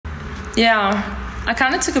Yeah, I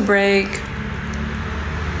kind of took a break.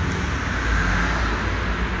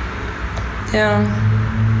 Yeah.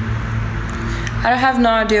 I have no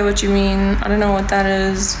idea what you mean. I don't know what that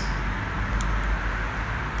is.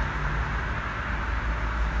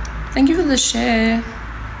 Thank you for the share.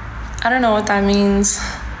 I don't know what that means,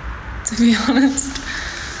 to be honest.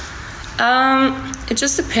 It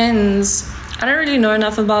just depends. I don't really know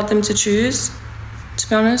enough about them to choose, to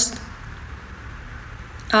be honest.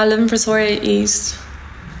 I live in Pretoria East.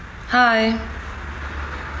 Hi.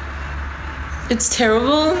 It's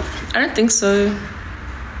terrible? I don't think so.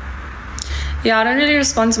 Yeah, I don't really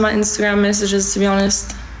respond to my Instagram messages, to be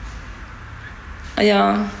honest.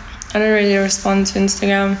 Yeah, I don't really respond to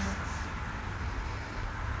Instagram.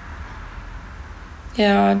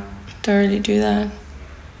 Yeah, I don't really do that.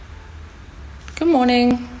 Good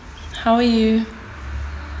morning. How are you?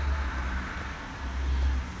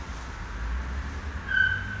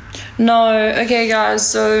 No, okay guys,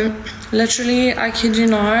 so literally, I kid you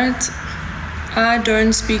not, I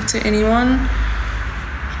don't speak to anyone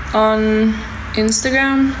on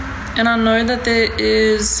Instagram, and I know that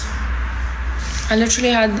I literally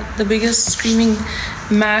had the biggest screaming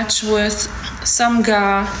match with some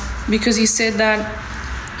guy because he said that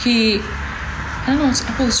I don't know, it's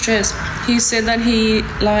Apple stress. He said that he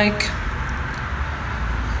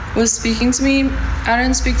was speaking to me. I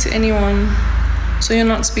don't speak to anyone, so you're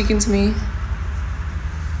not speaking to me.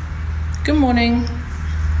 Good morning.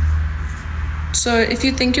 So if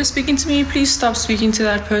you think you're speaking to me, please stop speaking to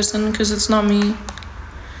that person, because it's not me.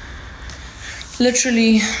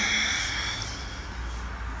 Literally.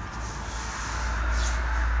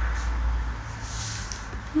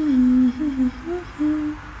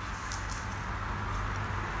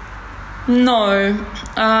 No,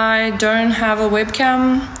 I don't have a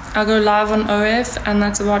webcam. I go live on OF and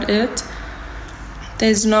that's about it.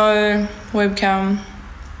 There's no webcam.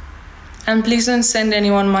 And please don't send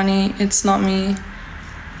anyone money. It's not me.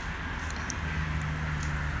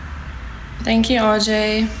 Thank you,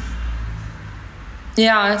 RJ.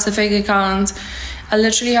 Yeah, it's a fake account. I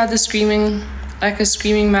literally had a screaming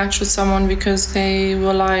match with someone because they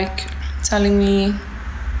were telling me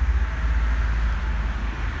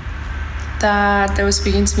that they were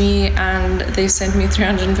speaking to me and they sent me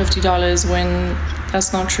 $350 when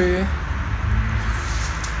that's not true.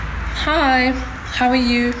 Hi, how are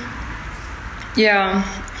you? Yeah,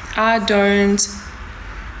 I don't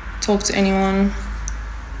talk to anyone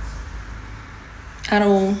at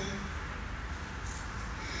all.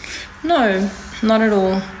 No, not at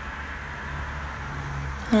all.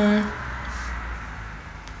 No,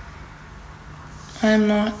 I am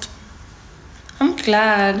not. I'm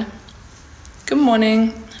glad. Good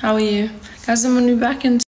morning. How are you? Guys, I'm gonna be back in